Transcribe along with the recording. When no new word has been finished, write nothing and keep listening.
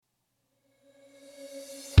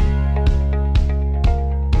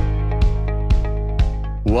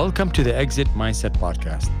Welcome to the Exit Mindset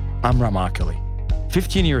Podcast. I'm Ramakali.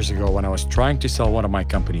 15 years ago, when I was trying to sell one of my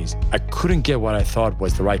companies, I couldn't get what I thought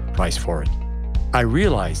was the right price for it. I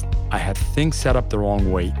realized I had things set up the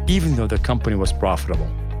wrong way, even though the company was profitable.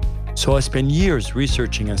 So I spent years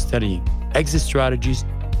researching and studying exit strategies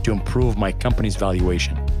to improve my company's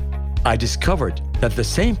valuation. I discovered that the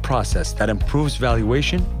same process that improves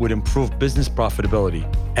valuation would improve business profitability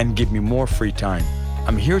and give me more free time.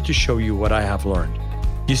 I'm here to show you what I have learned.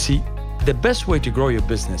 You see, the best way to grow your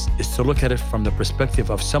business is to look at it from the perspective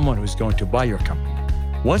of someone who's going to buy your company.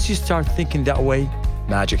 Once you start thinking that way,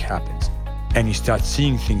 magic happens, and you start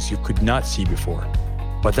seeing things you could not see before.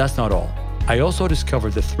 But that's not all. I also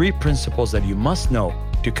discovered the 3 principles that you must know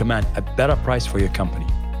to command a better price for your company.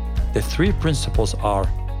 The 3 principles are: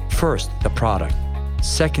 first, the product;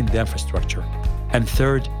 second, the infrastructure; and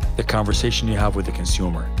third, the conversation you have with the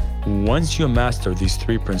consumer. Once you master these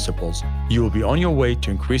 3 principles, you will be on your way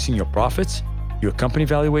to increasing your profits, your company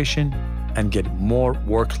valuation, and get more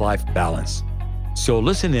work-life balance. So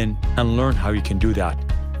listen in and learn how you can do that.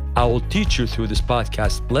 I will teach you through this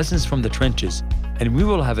podcast lessons from the trenches, and we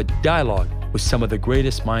will have a dialogue with some of the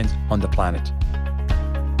greatest minds on the planet.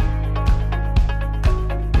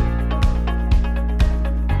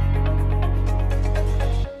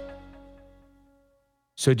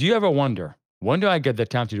 So do you ever wonder, when do I get the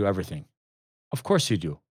time to do everything? Of course you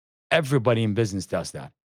do. Everybody in business does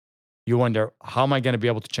that. You wonder, how am I going to be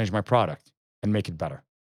able to change my product and make it better?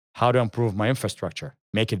 How to improve my infrastructure,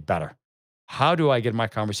 make it better? How do I get my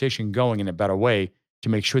conversation going in a better way to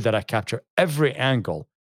make sure that I capture every angle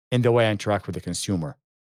in the way I interact with the consumer?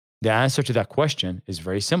 The answer to that question is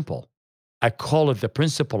very simple. I call it the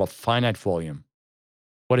principle of finite volume.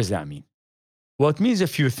 What does that mean? Well, it means a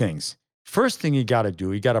few things. First thing you got to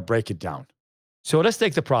do, you got to break it down. So let's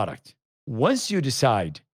take the product. Once you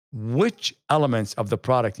decide which elements of the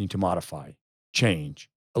product you need to modify, change,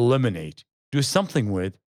 eliminate, do something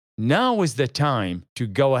with, now is the time to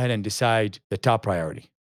go ahead and decide the top priority.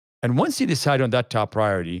 And once you decide on that top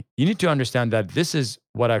priority, you need to understand that this is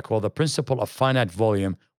what I call the principle of finite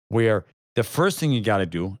volume, where the first thing you got to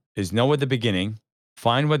do is know what the beginning,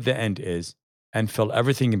 find what the end is, and fill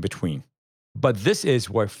everything in between. But this is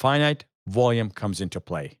where finite volume comes into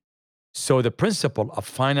play. So the principle of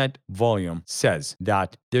finite volume says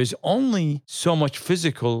that there's only so much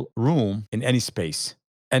physical room in any space,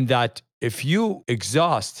 and that if you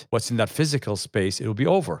exhaust what's in that physical space, it'll be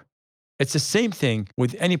over. It's the same thing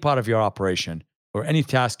with any part of your operation or any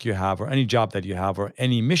task you have or any job that you have or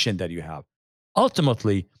any mission that you have.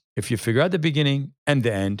 Ultimately, if you figure out the beginning and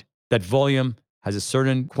the end, that volume has a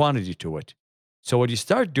certain quantity to it. So what you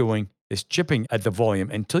start doing is chipping at the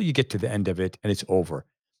volume until you get to the end of it and it's over.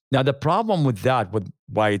 Now, the problem with that,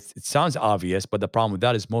 why it sounds obvious, but the problem with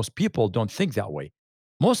that is most people don't think that way.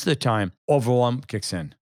 Most of the time, overwhelm kicks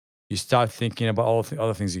in. You start thinking about all the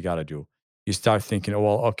other things you got to do. You start thinking, oh,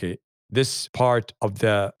 well, okay, this part of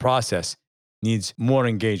the process needs more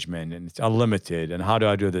engagement and it's unlimited. And how do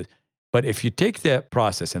I do this? But if you take the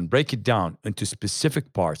process and break it down into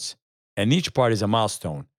specific parts, and each part is a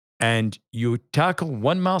milestone, and you tackle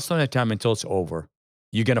one milestone at a time until it's over,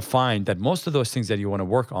 you're going to find that most of those things that you want to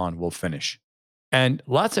work on will finish. And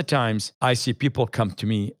lots of times I see people come to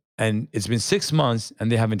me and it's been 6 months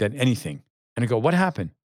and they haven't done anything. And I go, what happened?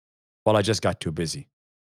 Well, I just got too busy.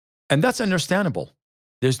 And that's understandable.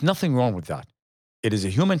 There's nothing wrong with that. It is a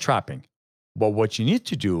human trapping. But what you need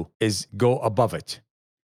to do is go above it.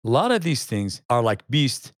 A lot of these things are like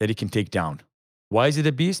beasts that you can take down. Why is it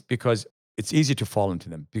a beast? Because it's easy to fall into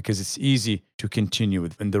them, because it's easy to continue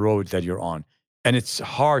in the road that you're on. And it's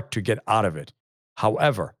hard to get out of it.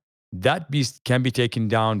 However, that beast can be taken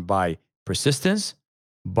down by persistence,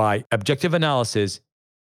 by objective analysis.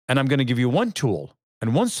 And I'm going to give you one tool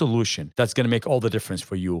and one solution that's going to make all the difference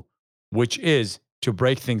for you, which is to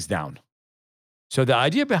break things down. So the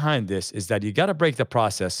idea behind this is that you got to break the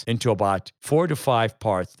process into about 4 to 5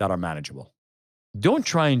 parts that are manageable. Don't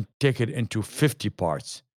try and take it into 50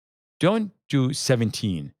 parts. Don't do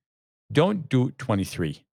 17. Don't do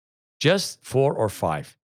 23. Just 4 or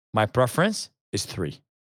 5. My preference is 3.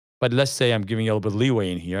 But let's say I'm giving you a little bit of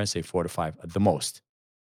leeway in here and say 4 to 5 at the most.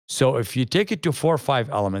 So if you take it to 4 or 5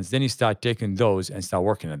 elements, then you start taking those and start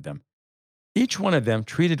working at them. Each one of them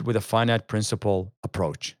treated with a finite principle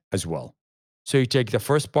approach as well. So you take the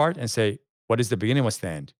first part and say, what is the beginning, what's the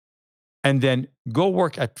end? And then go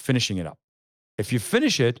work at finishing it up. If you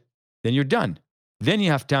finish it, then you're done. Then you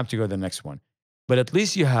have time to go to the next one. But at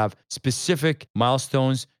least you have specific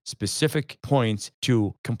milestones, specific points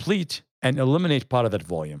to complete and eliminate part of that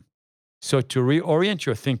volume. So to reorient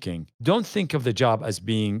your thinking, don't think of the job as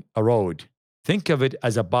being a road Think of it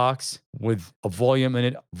as a box with a volume in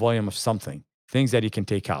it, volume of something, things that you can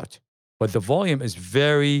take out. But the volume is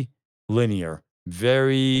very linear,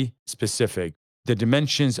 very specific. The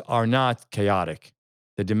dimensions are not chaotic.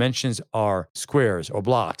 The dimensions are squares or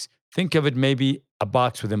blocks. Think of it maybe a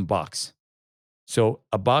box within box. So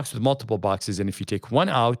a box with multiple boxes, and if you take one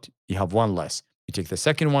out, you have one less. You take the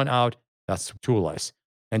second one out, that's two less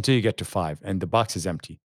until you get to five, and the box is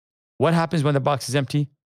empty. What happens when the box is empty?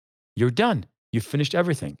 You're done. You've finished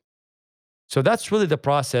everything. So that's really the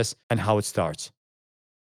process and how it starts.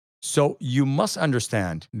 So you must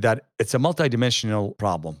understand that it's a multidimensional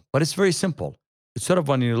problem, but it's very simple. It's sort of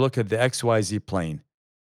when you look at the XYZ plane,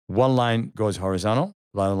 one line goes horizontal,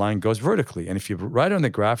 the other line goes vertically. And if you write on the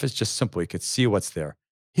graph, it's just simple. You could see what's there.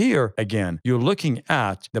 Here, again, you're looking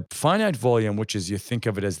at the finite volume, which is you think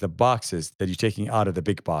of it as the boxes that you're taking out of the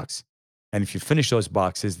big box. And if you finish those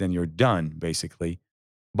boxes, then you're done, basically.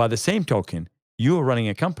 By the same token, you're running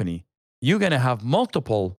a company, you're going to have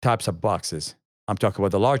multiple types of boxes. I'm talking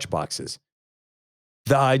about the large boxes.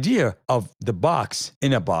 The idea of the box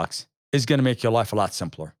in a box is going to make your life a lot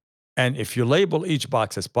simpler. And if you label each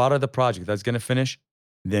box as part of the project that's going to finish,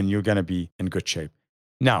 then you're going to be in good shape.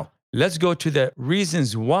 Now, let's go to the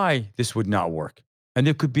reasons why this would not work. And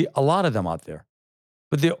there could be a lot of them out there,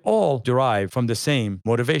 but they all derive from the same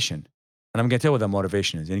motivation. And I'm going to tell you what that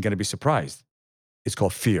motivation is, and you're going to be surprised. It's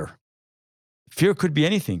called fear. Fear could be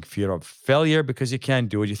anything: fear of failure because you can't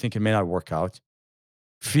do it, you think it may not work out,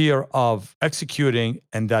 fear of executing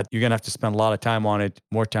and that you're going to have to spend a lot of time on it,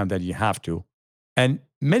 more time than you have to, and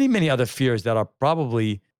many, many other fears that are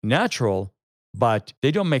probably natural, but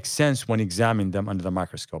they don't make sense when examining them under the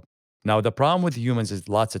microscope. Now, the problem with humans is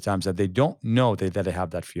lots of times that they don't know that they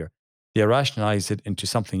have that fear. They rationalize it into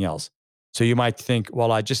something else. So you might think,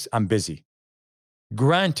 well, I'm busy.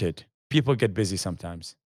 Granted, people get busy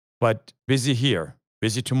sometimes, but busy here,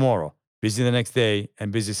 busy tomorrow, busy the next day,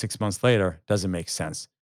 and busy 6 months later doesn't make sense.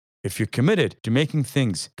 If you're committed to making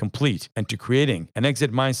things complete and to creating an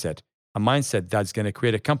exit mindset, a mindset that's going to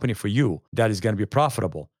create a company for you that is going to be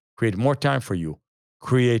profitable, create more time for you,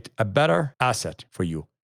 create a better asset for you,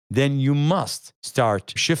 then you must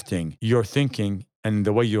start shifting your thinking and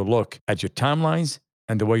the way you look at your timelines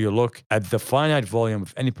and the way you look at the finite volume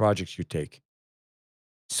of any project you take.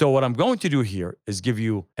 So what I'm going to do here is give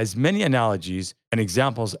you as many analogies and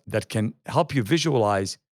examples that can help you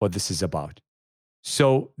visualize what this is about.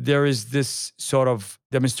 So there is this sort of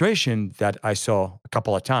demonstration that I saw a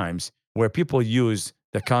couple of times where people use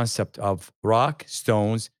the concept of rock,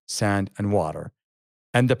 stones, sand, and water.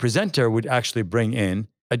 And the presenter would actually bring in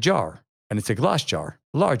a jar, and it's a glass jar,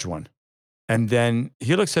 a large one. And then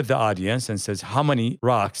he looks at the audience and says, how many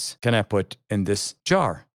rocks can I put in this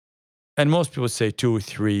jar? And most people say 2,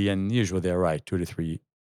 3, and usually they're right, 2 to 3.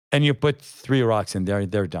 And you put 3 rocks in there,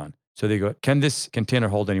 they're done. So they go, can this container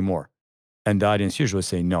hold any more? And the audience usually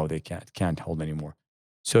say, no, they can't hold any more.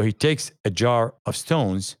 So he takes a jar of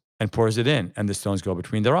stones and pours it in, and the stones go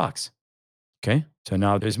between the rocks. Okay, so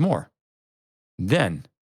now there's more. Then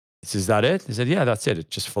he says, is that it? He said, yeah, that's it. It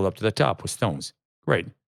just filled up to the top with stones. Great.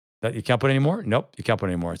 That you can't put any more? Nope, you can't put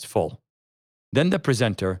any more. It's full. Then the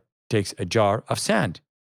presenter takes a jar of sand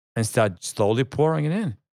and starts slowly pouring it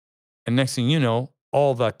in. And next thing you know,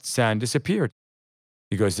 all that sand disappeared.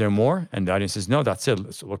 He goes, is there more? And the audience says, no, that's it.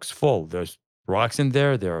 It looks full. There's rocks in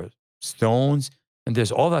there, there are stones, and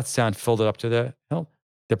there's all that sand filled up to the hill.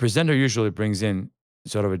 The presenter usually brings in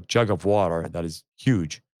sort of a jug of water that is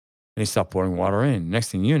huge. And he starts pouring water in. Next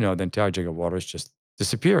thing you know, the entire jug of water has just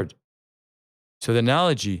disappeared. So the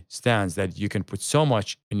analogy stands that you can put so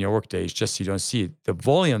much in your workday, it's just you don't see it. The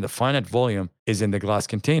volume, the finite volume, is in the glass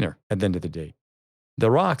container at the end of the day. The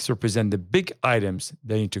rocks represent the big items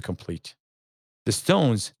they need to complete. The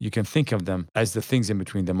stones, you can think of them as the things in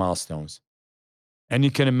between the milestones. And you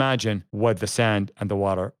can imagine what the sand and the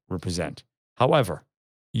water represent. However,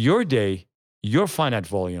 your day, your finite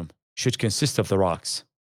volume should consist of the rocks.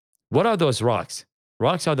 What are those rocks?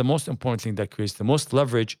 Rocks are the most important thing that creates the most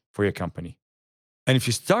leverage for your company. And if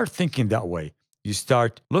you start thinking that way, you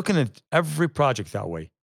start looking at every project that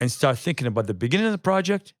way and start thinking about the beginning of the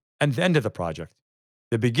project and the end of the project.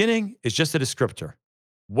 The beginning is just a descriptor.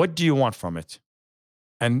 What do you want from it?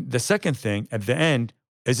 And the second thing at the end,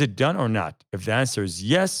 is it done or not? If the answer is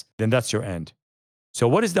yes, then that's your end. So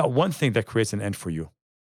what is that one thing that creates an end for you?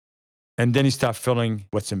 And then you start filling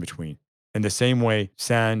what's in between. In the same way,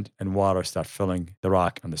 sand and water start filling the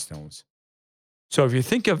rock and the stones. So if you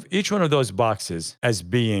think of each one of those boxes as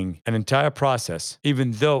being an entire process,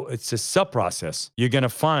 even though it's a sub-process, you're going to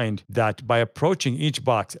find that by approaching each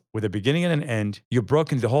box with a beginning and an end, you've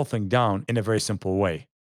broken the whole thing down in a very simple way.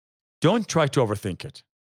 Don't try to overthink it.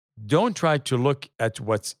 Don't try to look at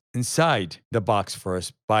what's inside the box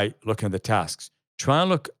first by looking at the tasks. Try and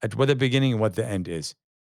look at what the beginning and what the end is.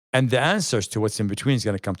 And the answers to what's in between is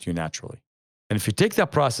going to come to you naturally. And if you take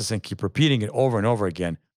that process and keep repeating it over and over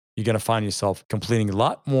again, you're going to find yourself completing a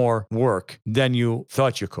lot more work than you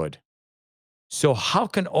thought you could. So how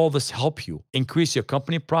can all this help you increase your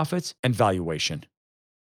company profits and valuation?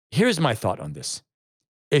 Here's my thought on this.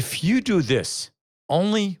 If you do this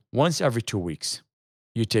only once every 2 weeks,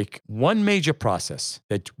 you take one major process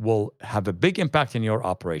that will have a big impact in your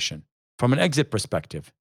operation from an exit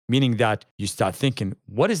perspective, meaning that you start thinking,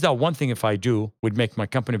 what is that one thing if I do would make my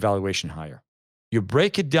company valuation higher? You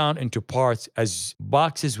break it down into parts as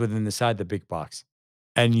boxes within the side of the big box,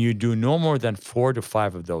 and you do no more than 4 to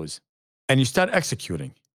 5 of those. And you start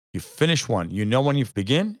executing. You finish one. You know when you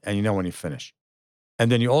begin and you know when you finish.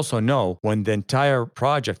 And then you also know when the entire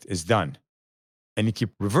project is done. And you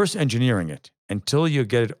keep reverse engineering it until you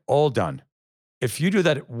get it all done. If you do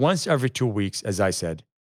that once every 2 weeks, as I said,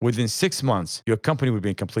 within 6 months, your company would be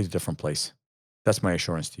in a completely different place. That's my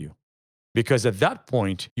assurance to you. Because at that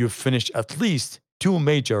point, you've finished at least 2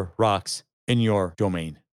 major rocks in your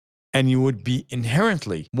domain. And you would be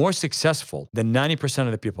inherently more successful than 90%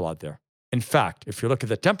 of the people out there. In fact, if you look at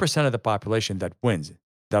the 10% of the population that wins,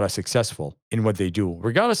 that are successful in what they do,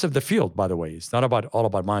 regardless of the field, by the way, it's not all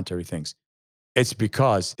about monetary things. It's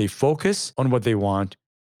because they focus on what they want,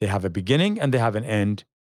 they have a beginning and they have an end,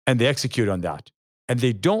 and they execute on that. And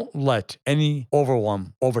they don't let any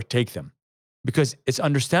overwhelm overtake them. Because it's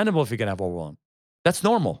understandable if you're going to have overwhelm. That's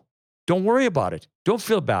normal. Don't worry about it. Don't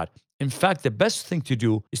feel bad. In fact, the best thing to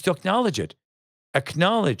do is to acknowledge it.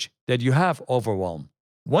 Acknowledge that you have overwhelm.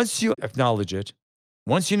 Once you acknowledge it,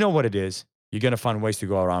 once you know what it is, you're going to find ways to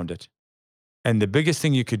go around it. And the biggest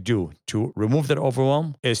thing you could do to remove that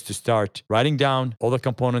overwhelm is to start writing down all the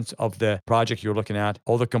components of the project you're looking at,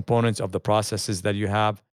 all the components of the processes that you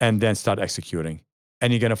have, and then start executing.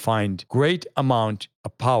 And you're going to find great amount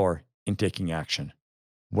of power in taking action.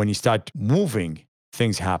 When you start moving,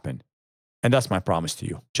 things happen. And that's my promise to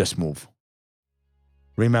you. Just move.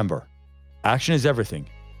 Remember, action is everything.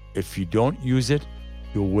 If you don't use it,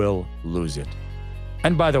 you will lose it.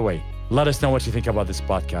 And by the way, let us know what you think about this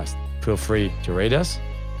podcast. Feel free to rate us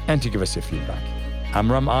and to give us your feedback.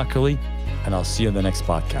 I'm Ram Akili, and I'll see you in the next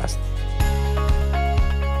podcast.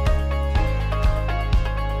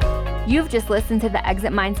 You've just listened to the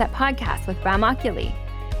Exit Mindset Podcast with Ram Akili.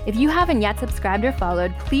 If you haven't yet subscribed or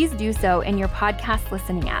followed, please do so in your podcast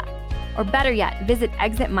listening app. Or better yet, visit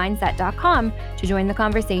exitmindset.com to join the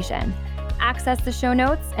conversation, access the show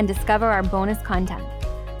notes, and discover our bonus content.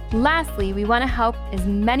 Lastly, we want to help as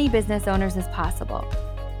many business owners as possible.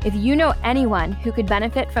 If you know anyone who could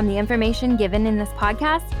benefit from the information given in this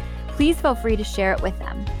podcast, please feel free to share it with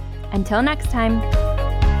them. Until next time.